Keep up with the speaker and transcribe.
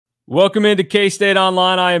Welcome into K-State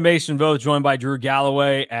Online. I am Mason Voth, joined by Drew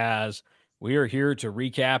Galloway, as we are here to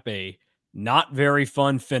recap a not very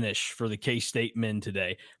fun finish for the K-State men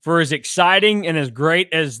today. For as exciting and as great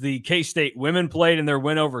as the K-State women played in their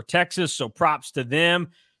win over Texas, so props to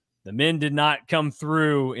them, the men did not come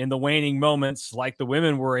through in the waning moments like the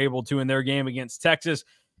women were able to in their game against Texas.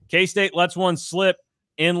 K-State lets one slip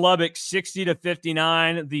in Lubbock,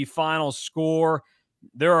 60-59, the final score.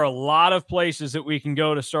 There are a lot of places that we can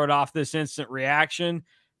go to start off this instant reaction,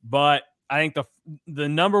 but I think the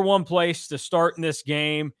number one place to start in this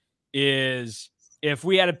game is, if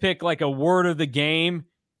we had to pick like a word of the game,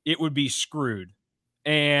 it would be screwed.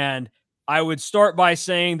 And I would start by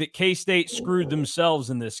saying that K-State screwed themselves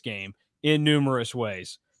in this game in numerous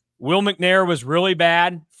ways. Will McNair was really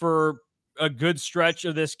bad for a good stretch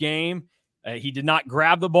of this game. He did not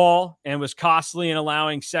grab the ball and was costly in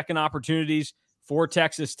allowing second opportunities for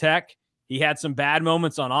Texas Tech. He had some bad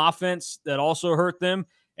moments on offense that also hurt them.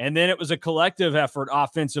 And then it was a collective effort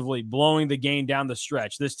offensively, blowing the game down the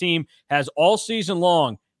stretch. This team has all season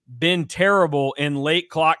long been terrible in late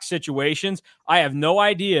clock situations. I have no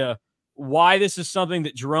idea why this is something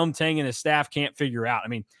that Jerome Tang and his staff can't figure out. I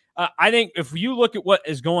mean, I think if you look at what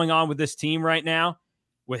is going on with this team right now,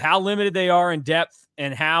 with how limited they are in depth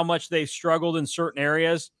and how much they've struggled in certain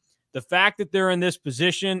areas, the fact that they're in this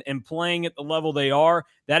position and playing at the level they are,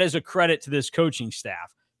 that is a credit to this coaching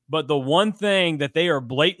staff. But the one thing that they are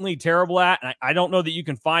blatantly terrible at, and I don't know that you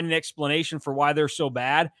can find an explanation for why they're so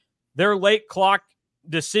bad, their late clock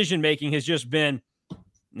decision-making has just been,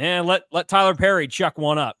 let Tyler Perry chuck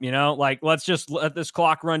one up, like let's just let this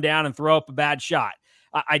clock run down and throw up a bad shot.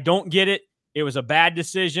 I don't get it. It was a bad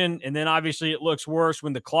decision, and then obviously it looks worse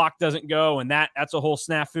when the clock doesn't go, and that's a whole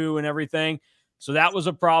snafu and everything. So that was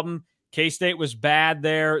a problem. K-State was bad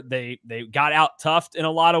there. They got out-toughed in a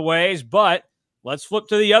lot of ways, but let's flip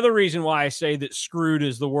to the other reason why I say that screwed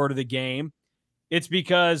is the word of the game. It's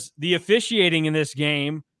because the officiating in this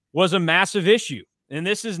game was a massive issue. And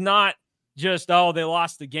this is not just, they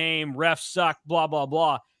lost the game, refs suck, blah, blah,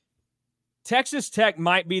 blah. Texas Tech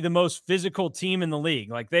might be the most physical team in the league.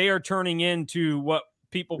 Like, they are turning into what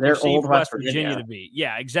people perceive West Virginia to be.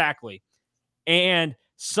 Yeah, exactly. And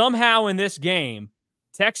somehow in this game,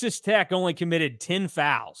 Texas Tech only committed 10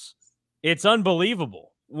 fouls. It's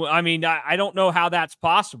unbelievable. I mean, I don't know how that's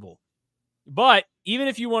possible. But even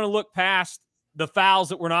if you want to look past the fouls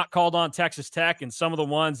that were not called on Texas Tech and some of the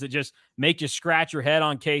ones that just make you scratch your head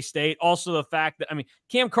on K-State, also the fact that,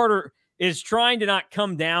 Cam Carter is trying to not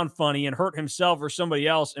come down funny and hurt himself or somebody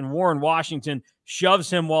else, and Warren Washington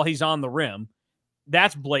shoves him while he's on the rim.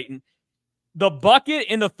 That's blatant. The bucket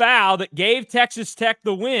and the foul that gave Texas Tech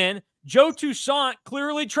the win, Joe Toussaint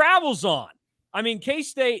clearly travels on.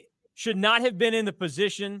 K-State should not have been in the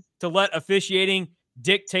position to let officiating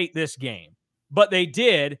dictate this game. But they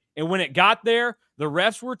did, and when it got there, the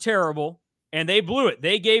refs were terrible, and they blew it.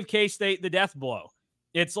 They gave K-State the death blow.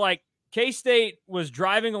 It's like K-State was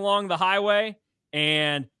driving along the highway,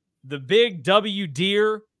 and the big W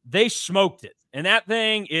deer, they smoked it. And that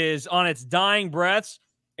thing is on its dying breaths.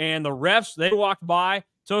 And the refs, they walked by,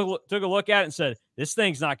 took a look at it and said, this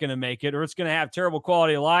thing's not going to make it, or it's going to have terrible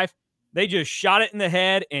quality of life. They just shot it in the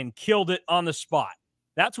head and killed it on the spot.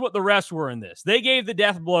 That's what the refs were in this. They gave the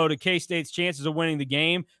death blow to K-State's chances of winning the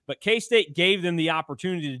game, but K-State gave them the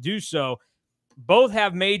opportunity to do so. Both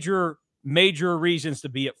have major reasons to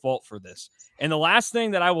be at fault for this. And the last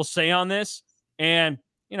thing that I will say on this, and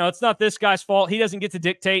it's not this guy's fault. He doesn't get to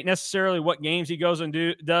dictate necessarily what games he goes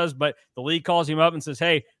and does, but the league calls him up and says,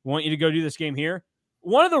 hey, we want you to go do this game here.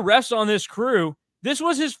 One of the refs on this crew, this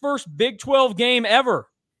was his first Big 12 game ever.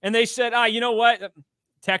 And they said, you know what?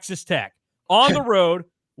 Texas Tech. On the road,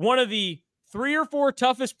 one of the 3 or 4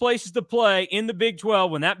 toughest places to play in the Big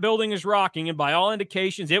 12 when that building is rocking, and by all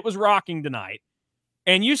indications, it was rocking tonight.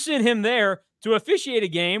 And you send him there to officiate a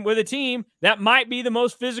game with a team that might be the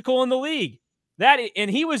most physical in the league. And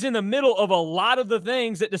he was in the middle of a lot of the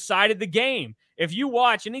things that decided the game. If you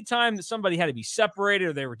watch, anytime that somebody had to be separated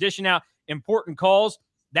or they were dishing out important calls,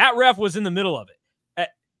 that ref was in the middle of it.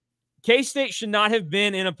 K-State should not have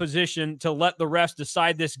been in a position to let the refs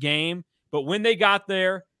decide this game. But when they got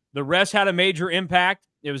there, the refs had a major impact.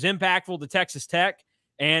 It was impactful to Texas Tech.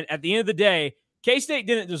 And at the end of the day, K-State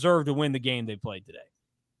didn't deserve to win the game they played today.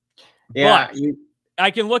 Yeah. But I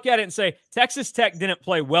can look at it and say Texas Tech didn't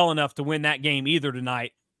play well enough to win that game either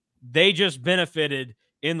tonight. They just benefited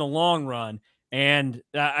in the long run. And,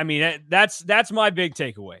 that's my big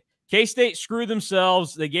takeaway. K-State screwed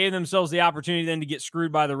themselves. They gave themselves the opportunity then to get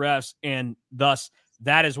screwed by the refs, and thus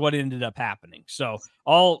that is what ended up happening. So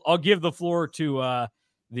I'll give the floor to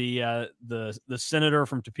the senator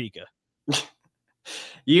from Topeka.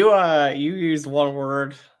 You used one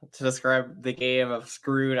word to describe the game of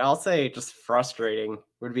screwed. I'll say just frustrating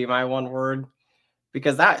would be my one word,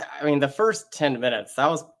 because the first 10 minutes, that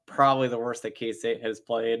was probably the worst that K-State has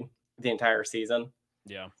played the entire season.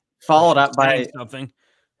 Yeah. Followed up by something.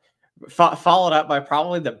 Followed up by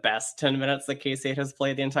probably the best 10 minutes that K-State has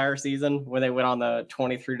played the entire season, when they went on the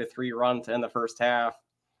 23-3 run to end the first half.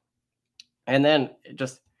 And then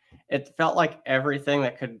it felt like everything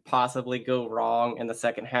that could possibly go wrong in the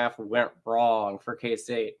second half went wrong for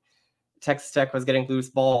K-State. Texas Tech was getting loose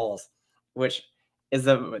balls, which is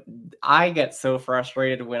I get so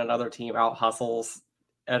frustrated when another team out hustles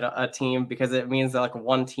a team, because it means that like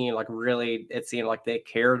one team, like really, it seemed like they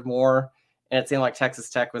cared more. And it seemed like Texas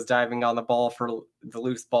Tech was diving on the ball for the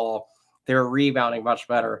loose ball. They were rebounding much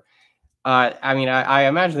better. I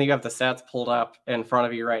imagine that you have the stats pulled up in front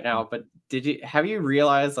of you right now, but have you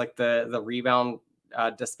realized like the rebound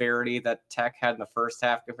disparity that Tech had in the first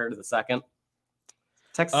half compared to the second?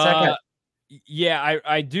 Texas Tech yeah,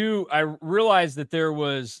 I do. I realized that there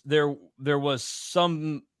was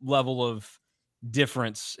some level of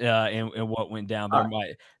difference in what went down there.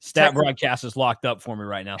 My stat broadcast is locked up for me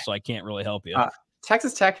right now, so I can't really help you.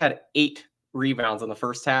 Texas Tech had 8 rebounds in the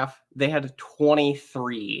first half. They had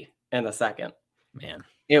 23 in the second. Man,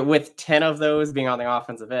 with 10 of those being on the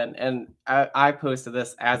offensive end. And I posted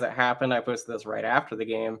this as it happened. I posted this right after the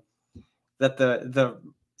game, that the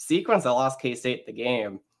sequence that lost K-State the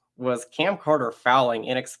game was Cam Carter fouling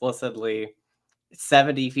inexplicably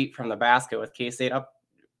 70 feet from the basket with K-State up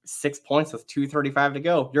 6 points with 2:35 to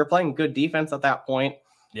go. You're playing good defense at that point.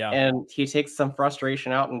 Yeah. And he takes some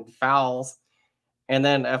frustration out and fouls. And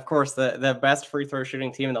then, of course, the best free throw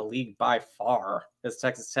shooting team in the league by far is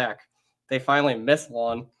Texas Tech. They finally miss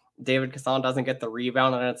one. David Kassan doesn't get the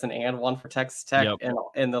rebound, and it's an and one for Texas Tech. Yep.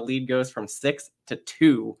 And the lead goes from 6 to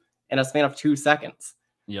 2 in a span of 2 seconds.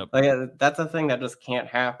 Yep. Like, that's a thing that just can't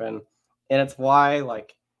happen. And it's why,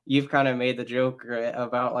 like, you've kind of made the joke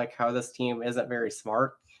about like how this team isn't very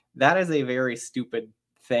smart. That is a very stupid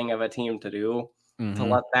thing of a team to do, to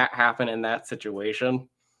let that happen in that situation.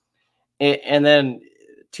 And then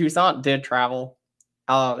Toussaint did travel.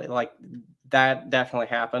 Like, that definitely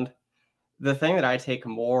happened. The thing that I take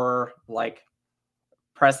more like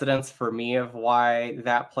precedence for me of why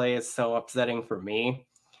that play is so upsetting for me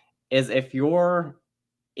is if you're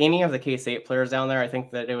any of the K-State players down there, I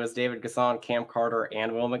think that it was David Gasson, Cam Carter,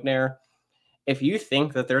 and Will McNair. If you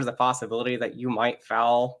think that there's a possibility that you might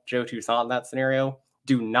foul Joe Toussaint in that scenario,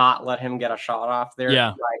 do not let him get a shot off there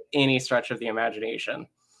by any stretch of the imagination.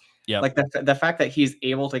 Yeah, like the fact that he's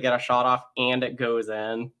able to get a shot off and it goes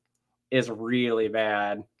in is really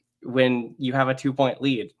bad when you have a 2-point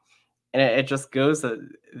lead. And it just goes that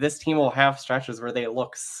this team will have stretches where they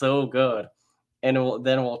look so good, and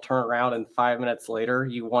then we'll turn around and 5 minutes later,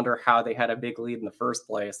 you wonder how they had a big lead in the first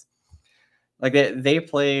place. Like they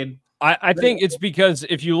played. I think it's because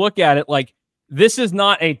if you look at it, like, this is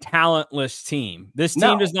not a talentless team. This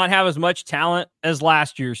team does not have as much talent as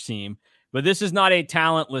last year's team, but this is not a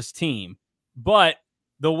talentless team. But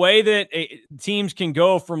the way that teams can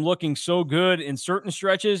go from looking so good in certain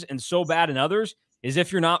stretches and so bad in others is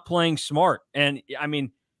if you're not playing smart. And I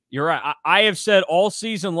mean, you're right. I have said all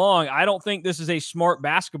season long, I don't think this is a smart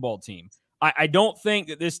basketball team. I don't think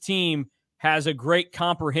that this team has a great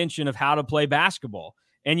comprehension of how to play basketball.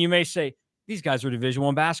 And you may say, these guys are Division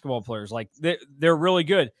I basketball players. Like, they're really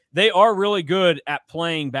good. They are really good at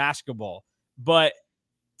playing basketball. But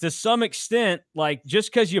to some extent, like,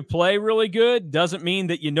 just because you play really good doesn't mean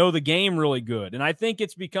that you know the game really good. And I think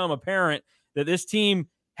it's become apparent that this team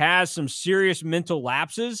has some serious mental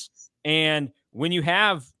lapses. And when you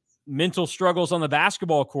have mental struggles on the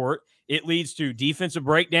basketball court, it leads to defensive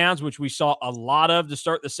breakdowns, which we saw a lot of to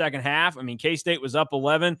start the second half. I mean, K-State was up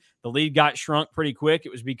 11. The lead got shrunk pretty quick.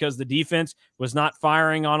 It was because the defense was not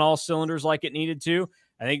firing on all cylinders like it needed to.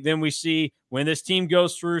 I think then we see when this team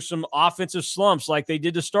goes through some offensive slumps like they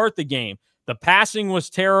did to start the game. The passing was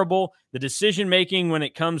terrible. The decision-making when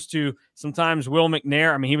it comes to sometimes Will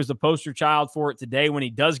McNair, I mean, he was the poster child for it today. When he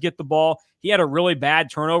does get the ball, he had a really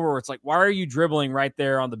bad turnover where it's like, why are you dribbling right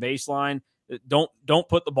there on the baseline? Don't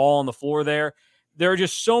put the ball on the floor there. There are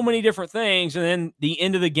just so many different things. And then the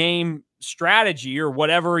end of the game strategy or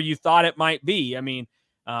whatever you thought it might be. I mean,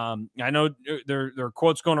 I know there are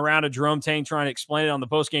quotes going around of Jerome Tang trying to explain it on the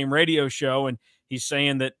postgame radio show, and he's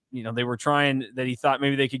saying that, you know, they were trying, that he thought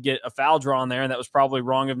maybe they could get a foul draw on there, and that was probably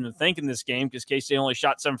wrong of him to think in this game because K-State only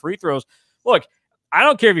shot 7 free throws. Look, I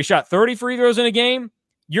don't care if you shot 30 free throws in a game.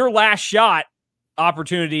 Your last shot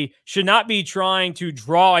opportunity should not be trying to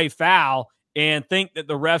draw a foul and think that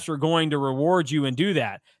the refs are going to reward you and do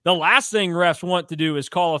that. The last thing refs want to do is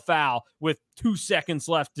call a foul with 2 seconds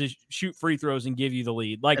left to shoot free throws and give you the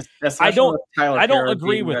lead. Like, I don't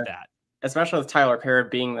agree with that. Especially with Tyler Perry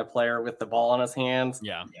being the player with the ball in his hands.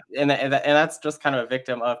 Yeah. And that's just kind of a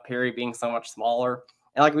victim of Perry being so much smaller.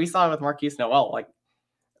 And like we saw with Marquise Noel, like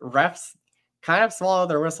refs kind of swallow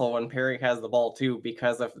their whistle when Perry has the ball too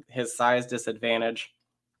because of his size disadvantage.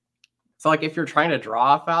 So, like, if you're trying to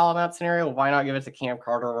draw a foul in that scenario, why not give it to Cam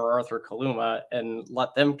Carter or Arthur Kaluma and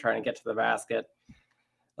let them try and get to the basket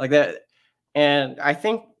like that? And I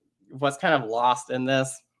think what's kind of lost in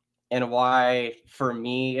this and why, for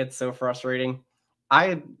me, it's so frustrating,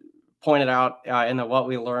 I pointed out in the What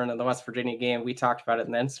We Learned in the West Virginia game, we talked about it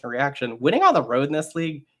in the instant reaction, winning on the road in this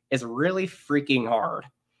league is really freaking hard.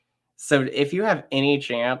 So if you have any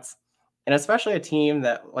chance, and especially a team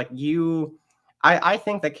that, like, I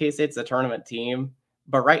think that K-State's a tournament team,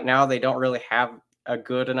 but right now they don't really have a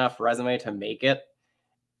good enough resume to make it.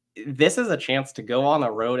 This is a chance to go on the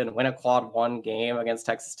road and win a quad 1 game against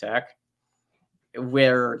Texas Tech,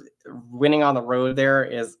 where winning on the road there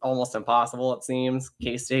is almost impossible, it seems.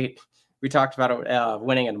 K-State, we talked about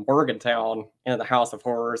winning in Morgantown in the House of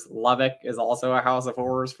Horrors. Lubbock is also a House of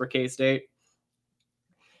Horrors for K-State.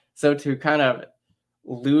 So to kind of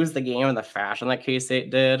lose the game in the fashion that K-State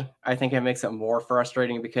did, I think it makes it more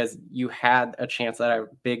frustrating because you had a chance at a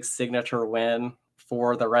big signature win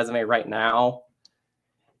for the resume right now.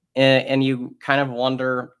 And you kind of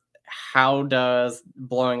wonder, how does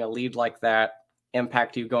blowing a lead like that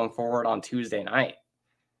impact you going forward on Tuesday night?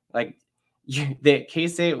 Like, the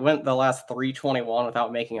K-State went the last 321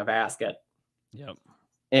 without making a basket. Yep.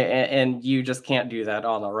 And you just can't do that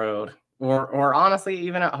on the road or honestly,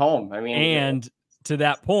 even at home. I mean, and to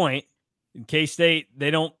that point, K-State,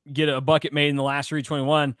 they don't get a bucket made in the last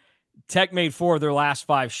 321. Tech made 4 of their last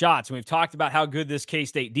 5 shots. And we've talked about how good this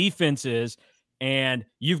K-State defense is, and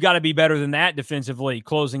you've got to be better than that defensively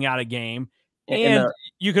closing out a game. And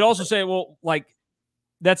you could also say, well, like,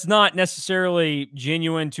 that's not necessarily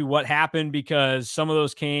genuine to what happened because some of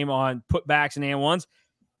those came on putbacks and and ones.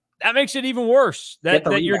 That makes it even worse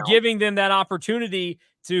that you're giving them that opportunity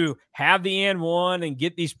to have the and one and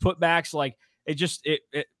get these putbacks. Like,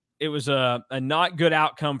 it was a not good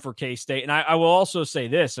outcome for K-State. And I will also say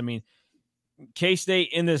this. I mean, K-State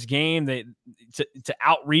in this game, to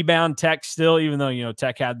out rebound Tech still, even though, you know,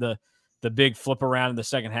 Tech had the big flip around in the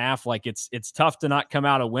second half, like it's tough to not come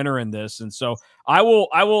out a winner in this. And so I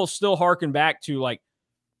will still harken back to, like,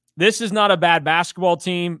 this is not a bad basketball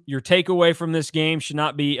team. Your takeaway from this game should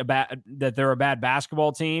not be that they're a bad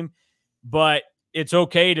basketball team, but it's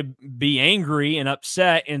okay to be angry and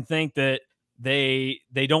upset and think that they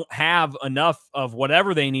don't have enough of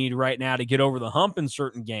whatever they need right now to get over the hump in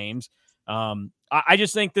certain games. I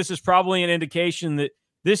just think this is probably an indication that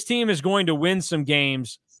this team is going to win some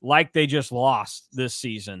games like they just lost this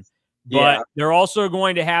season, but they're also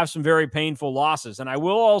going to have some very painful losses. And I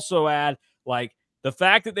will also add, like, the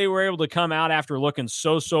fact that they were able to come out after looking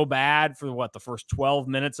so bad for the first 12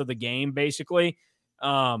 minutes of the game, basically,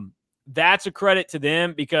 that's a credit to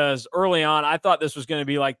them, because early on, I thought this was going to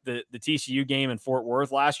be like the TCU game in Fort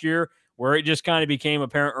Worth last year, where it just kind of became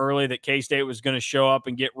apparent early that K-State was going to show up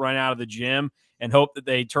and get run out of the gym and hope that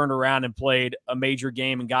they turned around and played a major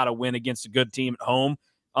game and got a win against a good team at home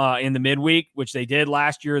in the midweek, which they did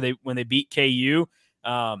last year when they beat KU.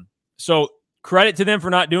 So credit to them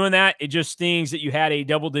for not doing that. It just stings that you had a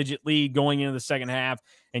double-digit lead going into the second half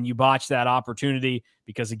and you botched that opportunity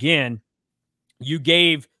because, again, you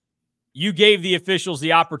gave the officials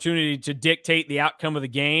the opportunity to dictate the outcome of the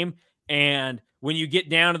game. And when you get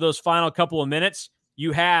down to those final couple of minutes,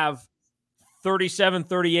 you have 37,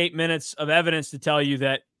 38 minutes of evidence to tell you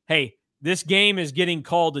that, hey, this game is getting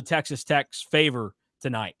called to Texas Tech's favor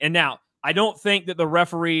tonight. And now, I don't think that the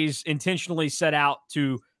referees intentionally set out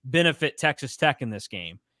to benefit Texas Tech in this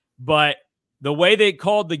game, but the way they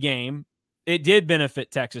called the game, it did benefit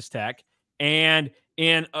Texas Tech. And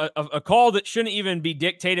in a call that shouldn't even be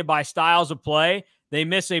dictated by styles of play, they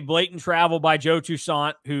miss a blatant travel by Joe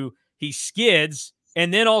Toussaint, who he skids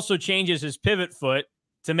and then also changes his pivot foot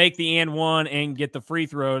to make the and one and get the free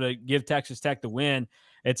throw to give Texas Tech the win.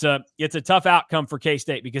 It's a tough outcome for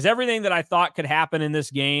K-State because everything that I thought could happen in this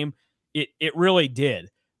game, it really did.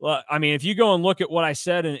 Well, I mean, if you go and look at what I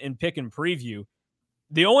said in pick and preview,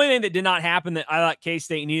 the only thing that did not happen that I thought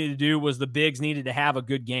K-State needed to do was the bigs needed to have a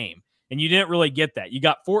good game. And you didn't really get that. You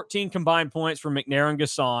got 14 combined points from McNair and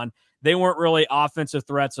Gasson. They weren't really offensive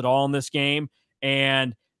threats at all in this game.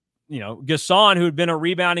 And, you know, Gasson, who had been a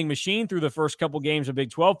rebounding machine through the first couple games of Big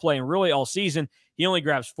 12 play and really all season, he only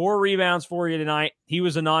grabs 4 rebounds for you tonight. He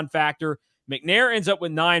was a non-factor. McNair ends up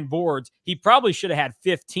with 9 boards. He probably should have had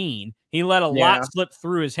 15. He let a lot slip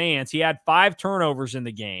through his hands. He had 5 turnovers in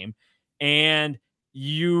the game, and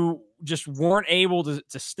you just weren't able to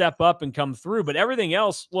step up and come through. But everything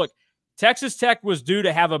else, look, Texas Tech was due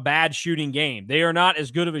to have a bad shooting game. They are not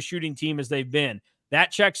as good of a shooting team as they've been.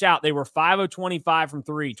 That checks out. They were 5 of 25 from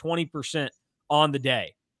 3, 20% on the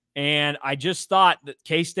day. And I just thought that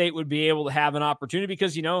K-State would be able to have an opportunity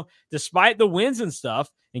because, you know, despite the wins and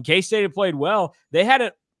stuff, and K-State had played well, they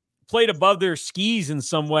hadn't played above their skis in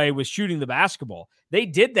some way with shooting the basketball. They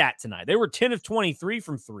did that tonight. They were 10 of 23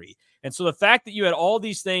 from 3. And so the fact that you had all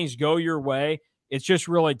these things go your way, it's just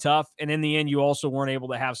really tough. And in the end, you also weren't able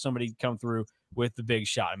to have somebody come through with the big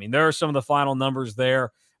shot. I mean, there are some of the final numbers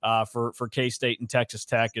there for K-State and Texas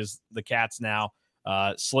Tech as the Cats now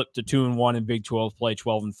slipped to 2-1 in Big 12 play,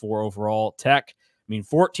 12-4 overall. Tech, I mean,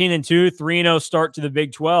 14-2, 3-0 start to the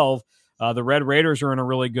Big 12. The Red Raiders are in a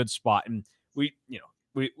really good spot. And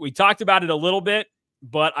we talked about it a little bit,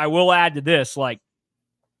 but I will add to this, like,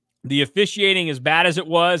 the officiating, as bad as it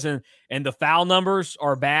was, and the foul numbers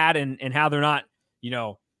are bad, and how they're not, you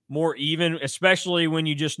know, more even, especially when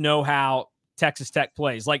you just know how Texas Tech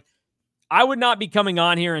plays. Like, I would not be coming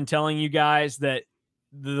on here and telling you guys that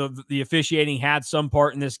the officiating had some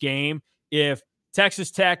part in this game if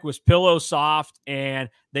Texas Tech was pillow soft and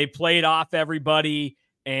they played off everybody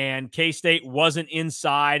and K-State wasn't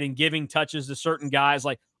inside and giving touches to certain guys,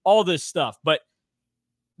 like all this stuff. But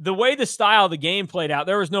the way the style of the game played out,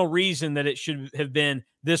 there was no reason that it should have been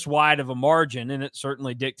this wide of a margin, and it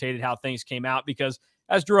certainly dictated how things came out because,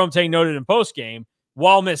 as Jerome Tang noted in postgame,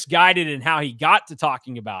 while misguided in how he got to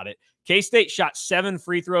talking about it, K-State shot 7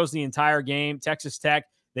 free throws the entire game. Texas Tech,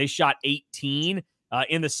 they shot 18.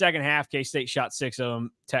 In the second half, K-State shot 6 of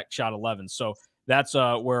them. Tech shot 11. So that's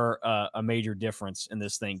where a major difference in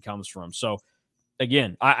this thing comes from. So,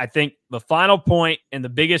 again, I think the final point and the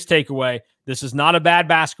biggest takeaway, this is not a bad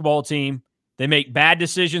basketball team. They make bad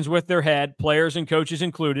decisions with their head, players and coaches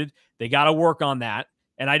included. They got to work on that.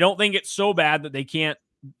 And I don't think it's so bad that they can't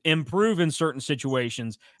improve in certain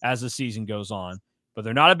situations as the season goes on. But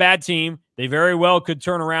they're not a bad team. They very well could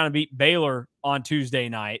turn around and beat Baylor on Tuesday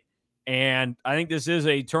night. And I think this is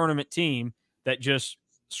a tournament team that just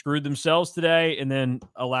screwed themselves today and then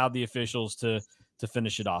allowed the officials to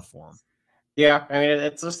finish it off for them. Yeah, I mean,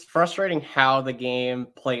 it's just frustrating how the game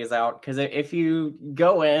plays out. Because if you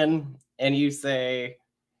go in and you say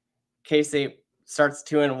K-State starts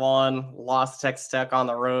 2-1, lost Texas Tech on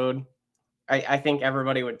the road, I think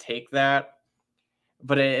everybody would take that.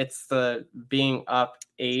 But it's the being up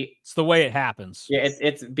 8. It's the way it happens. Yeah,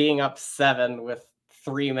 it's being up 7 with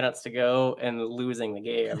 3 minutes to go and losing the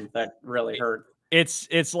game that really hurt.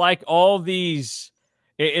 It's like all these.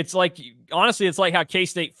 It's like, honestly, it's like how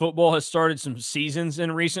K-State football has started some seasons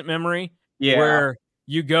in recent memory. Yeah, where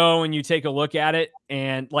you go and you take a look at it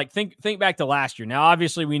and like think back to last year. Now,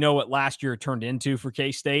 obviously, we know what last year turned into for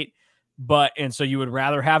K-State, and so you would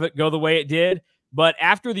rather have it go the way it did. But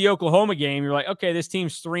after the Oklahoma game, you're like, okay, this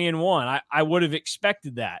team's 3-1. I would have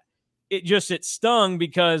expected that. It stung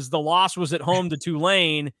because the loss was at home to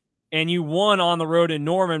Tulane, and you won on the road in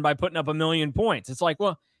Norman by putting up 1 million points. It's like,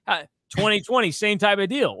 well, 2020, same type of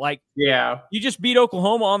deal. Like, yeah, you just beat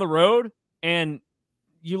Oklahoma on the road, and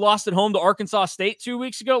you lost at home to Arkansas State 2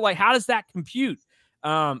 weeks ago. Like, how does that compute?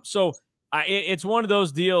 It's one of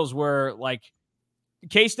those deals where, like,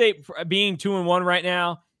 K-State being 2-1 right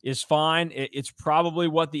now is fine. It's probably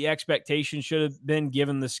what the expectation should have been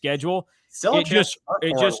given the schedule. Still, it just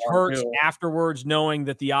hurts afterwards knowing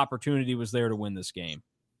that the opportunity was there to win this game.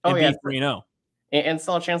 Oh, yeah, 3-0, and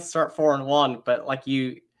still a chance to start 4-1. But like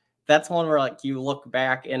that's one where like you look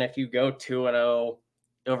back, and if you go 2-0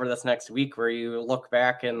 over this next week, where you look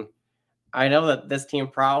back, and I know that this team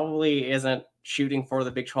probably isn't shooting for the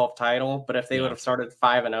Big 12 title, but if they would have started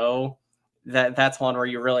 5-0, that's one where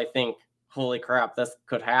you really think, holy crap, this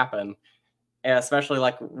could happen. And especially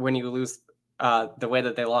like when you lose the way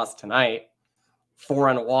that they lost tonight,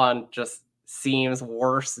 4-1 just seems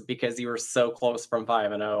worse because you were so close from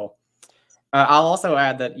 5-0. I'll also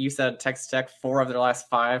add that you said Texas Tech 4 of their last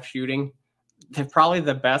 5 shooting. Probably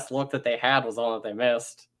the best look that they had was the one that they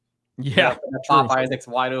missed. Yeah, Pop Isaac's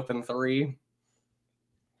wide open 3.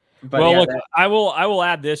 But well, look, I will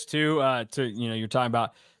add this too. You're talking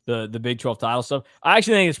about the Big 12 title stuff. I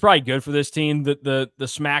actually think it's probably good for this team that the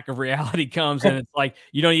smack of reality comes, and it's like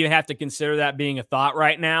you don't even have to consider that being a thought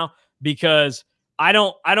right now, because I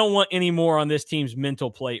don't want any more on this team's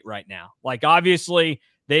mental plate right now. Like, obviously,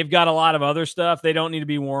 they've got a lot of other stuff. They don't need to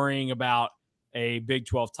be worrying about a Big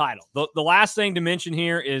 12 title. The last thing to mention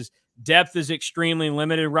here is depth is extremely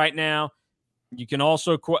limited right now. You can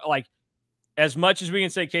also, like, as much as we can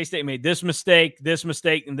say K-State made this mistake, and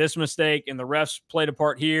this mistake, and the refs played a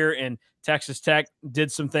part here, and Texas Tech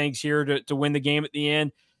did some things here to win the game at the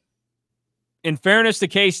end. In fairness to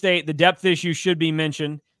K-State, the depth issue should be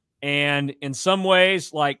mentioned. And in some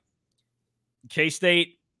ways, like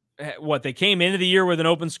K-State, they came into the year with an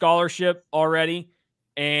open scholarship already,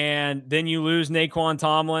 and then you lose Naquan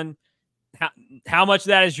Tomlin. How much of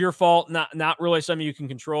that is your fault? Not really something you can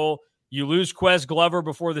control. You lose Quez Glover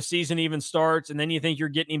before the season even starts, and then you think you're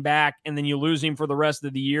getting him back, and then you lose him for the rest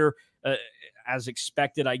of the year, as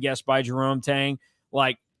expected, I guess, by Jerome Tang.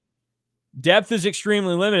 Like, depth is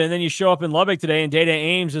extremely limited, and then you show up in Lubbock today, and Dada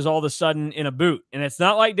Ames is all of a sudden in a boot. And it's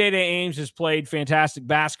not like Dada Ames has played fantastic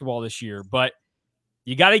basketball this year, but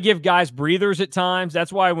you got to give guys breathers at times.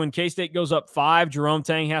 That's why when K-State goes up 5, Jerome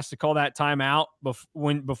Tang has to call that timeout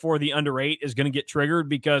before the under 8 is going to get triggered,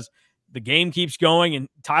 because the game keeps going, and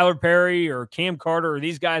Tyler Perry or Cam Carter or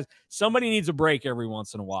these guys, somebody needs a break every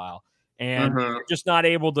once in a while, and you're just not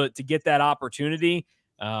able to get that opportunity.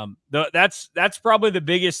 That's probably the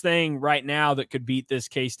biggest thing right now that could beat this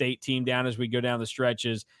K-State team down as we go down the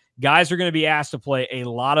stretches. Guys are going to be asked to play a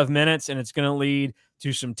lot of minutes, and it's going to lead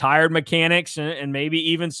to some tired mechanics and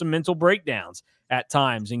maybe even some mental breakdowns at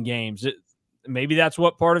times in games. Maybe that's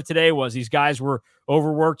what part of today was. These guys were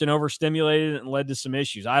overworked and overstimulated and led to some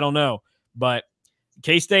issues. I don't know. But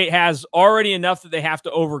K-State has already enough that they have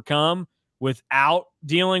to overcome without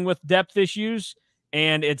dealing with depth issues.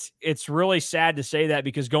 And it's really sad to say that,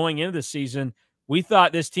 because going into the season, we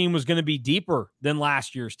thought this team was going to be deeper than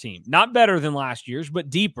last year's team. Not better than last year's, but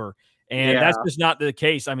deeper. And that's just not the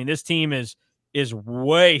case. I mean, this team is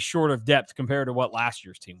way short of depth compared to what last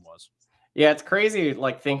year's team was. Yeah, it's crazy,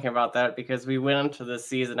 like, thinking about that, because we went into this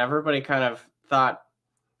season, everybody kind of thought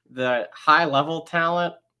the high-level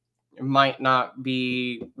talent might not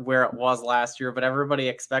be where it was last year, but everybody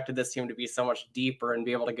expected this team to be so much deeper and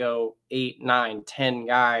be able to go 8, 9, 10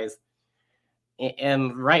 guys.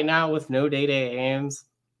 And right now, with no Dada Ames,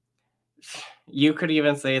 you could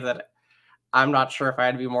even say that I'm not sure if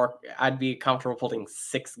I'd be comfortable putting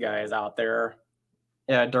 6 guys out there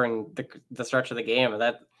during the stretch of the game.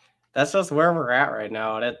 And that's just where we're at right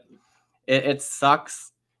now. And it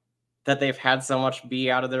sucks that they've had so much be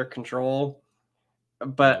out of their control.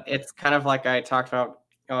 But it's kind of like I talked about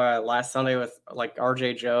last Sunday with, like,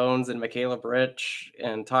 RJ Jones and Michaela Britch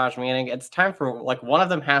and Taj Manning. It's time for, like, one of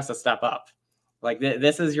them has to step up. Like,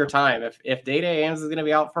 this is your time. If Dada Ames is going to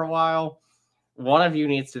be out for a while, one of you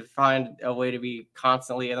needs to find a way to be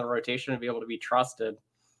constantly in the rotation and be able to be trusted.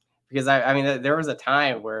 Because I mean, there was a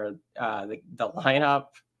time where the lineup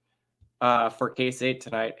for K-State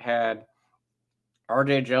tonight had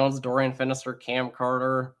RJ Jones, Dorian Finister, Cam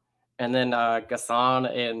Carter, and then Gasson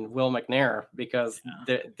and Will McNair, because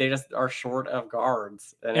they just are short of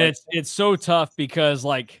guards. And it's so tough, because,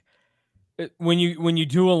 like, when you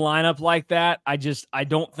do a lineup like that, I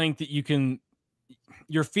don't think that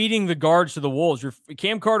you're feeding the guards to the wolves.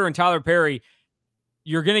 Cam Carter and Tyler Perry,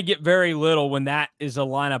 you're going to get very little when that is a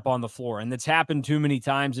lineup on the floor. And that's happened too many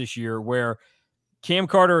times this year, where Cam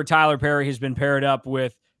Carter or Tyler Perry has been paired up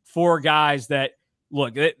with 4 guys that,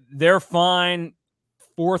 look, they're fine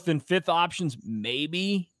 4th and 5th options,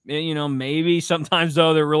 maybe sometimes,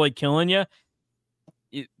 though, they're really killing you.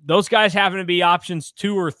 Those guys happen to be options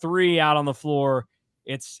 2 or 3 out on the floor.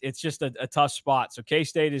 It's just a tough spot. So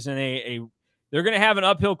K-State is in they're going to have an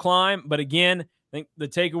uphill climb. But again, I think the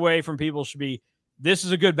takeaway from people should be, this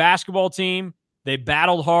is a good basketball team. They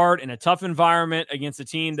battled hard in a tough environment against a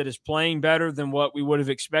team that is playing better than what we would have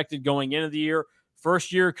expected going into the year.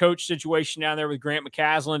 First-year coach situation down there with Grant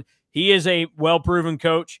McCaslin. He is a well-proven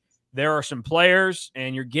coach. There are some players,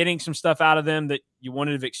 and you're getting some stuff out of them that you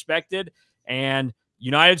wouldn't have expected. And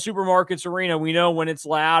United Supermarkets Arena, we know when it's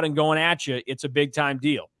loud and going at you, it's a big-time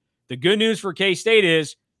deal. The good news for K-State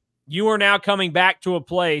is you are now coming back to a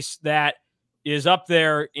place that is up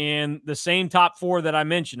there in the same top 4 that I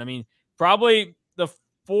mentioned. I mean, probably the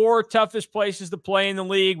 4 toughest places to play in the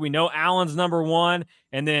league. We know Allen's number 1,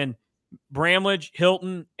 and then Bramlage,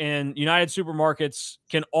 Hilton, and United Supermarkets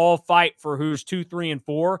can all fight for who's 2, 3, and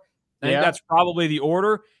 4. I think that's probably the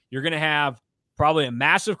order. You're going to have probably a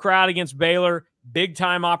massive crowd against Baylor,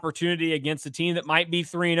 big-time opportunity against a team that might be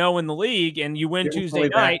 3-0 in the league, and you win Tuesday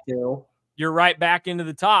night, you're right back into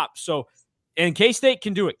the top. So, and K-State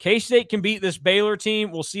can do it. K-State can beat this Baylor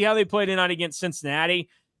team. We'll see how they play tonight against Cincinnati.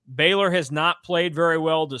 Baylor has not played very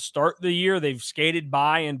well to start the year. They've skated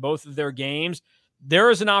by in both of their games.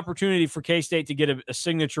 There is an opportunity for K-State to get a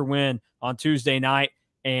signature win on Tuesday night,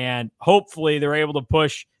 and hopefully they're able to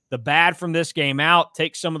push the bad from this game out,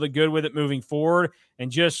 take some of the good with it moving forward,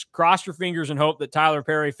 and just cross your fingers and hope that Tyler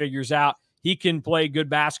Perry figures out he can play good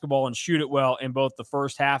basketball and shoot it well in both the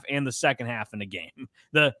first half and the second half in the game.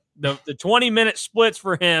 The 20-minute splits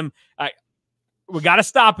for him, we got to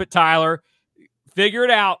stop it, Tyler. Figure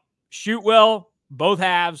it out. Shoot well, both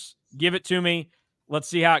halves. Give it to me. Let's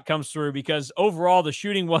see how it comes through, because overall the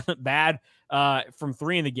shooting wasn't bad from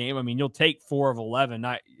 3 in the game. I mean, you'll take 4 of 11.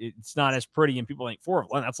 It's not as pretty, and people think 4 of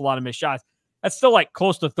 11, that's a lot of missed shots. That's still like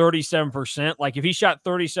close to 37%. Like if he shot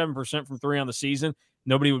 37% from 3 on the season,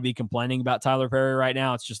 nobody would be complaining about Tyler Perry right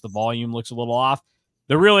now. It's just the volume looks a little off.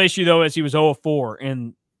 The real issue, though, is he was 0 of 4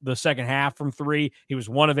 in the second half from 3. He was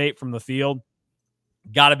 1 of 8 from the field.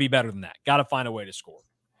 Got to be better than that. Got to find a way to score.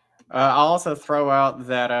 I'll also throw out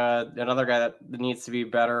that another guy that needs to be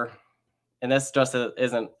better, and this just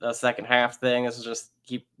isn't a second half thing. This is just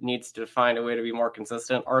he needs to find a way to be more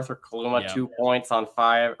consistent. Arthur Kaluma, 2 points on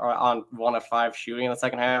 1 of 5 shooting in the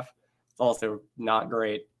second half. It's also not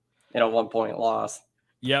great in a 1-point loss.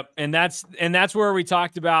 Yep, and that's where we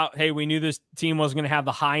talked about, hey, we knew this team was going to have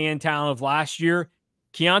the high-end talent of last year.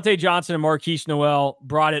 Keontae Johnson and Marquise Noel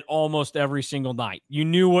brought it almost every single night. You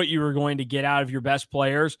knew what you were going to get out of your best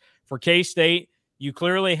players. For K-State, you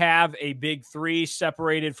clearly have a big 3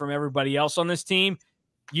 separated from everybody else on this team.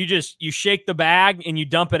 You shake the bag and you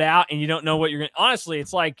dump it out, and you don't know what you're going to. Honestly,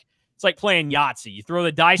 it's like playing Yahtzee. You throw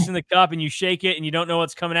the dice in the cup and you shake it and you don't know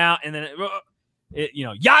what's coming out, and then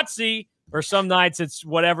Yahtzee. Or some nights it's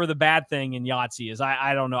whatever the bad thing in Yahtzee is.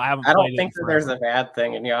 I don't know. I don't think that there's a bad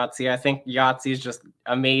thing in Yahtzee. I think Yahtzee is just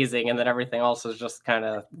amazing, and then everything else is just kind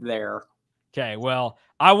of there. Okay, well,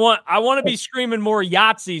 I want to be screaming more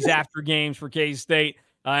Yahtzees after games for K-State,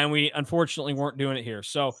 and we unfortunately weren't doing it here.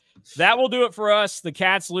 So that will do it for us. The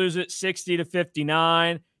Cats lose it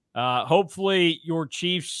 60-59. Hopefully your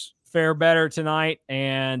Chiefs fare better tonight,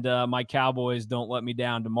 and my Cowboys don't let me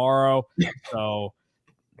down tomorrow. So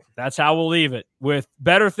that's how we'll leave it, with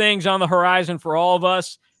better things on the horizon for all of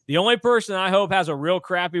us. The only person I hope has a real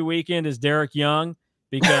crappy weekend is Derek Young,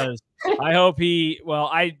 because I hope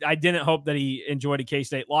I didn't hope that he enjoyed a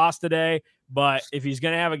K-State loss today, but if he's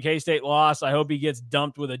going to have a K-State loss, I hope he gets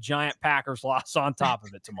dumped with a giant Packers loss on top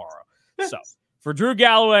of it tomorrow. So for Drew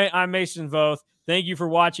Galloway, I'm Mason Voth. Thank you for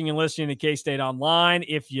watching and listening to K-State Online.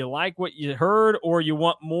 If you like what you heard, or you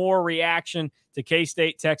want more reaction to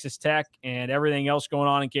K-State, Texas Tech, and everything else going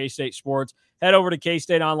on in K-State sports, head over to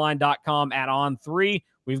KStateOnline.com @On3.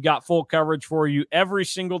 We've got full coverage for you every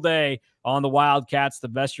single day on the Wildcats. The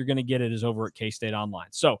best you're going to get it is over at K-State Online.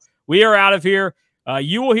 So we are out of here.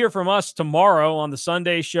 You will hear from us tomorrow on the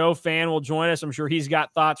Sunday show. Fan will join us. I'm sure he's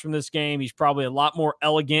got thoughts from this game. He's probably a lot more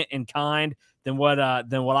elegant and kind than what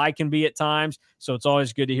I can be at times. So it's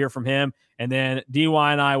always good to hear from him. And then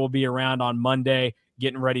DY and I will be around on Monday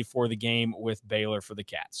getting ready for the game with Baylor for the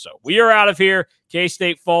Cats. So we are out of here.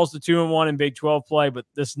 K-State falls to 2-1 in Big 12 play, but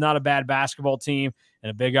this is not a bad basketball team, and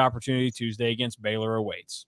a big opportunity Tuesday against Baylor awaits.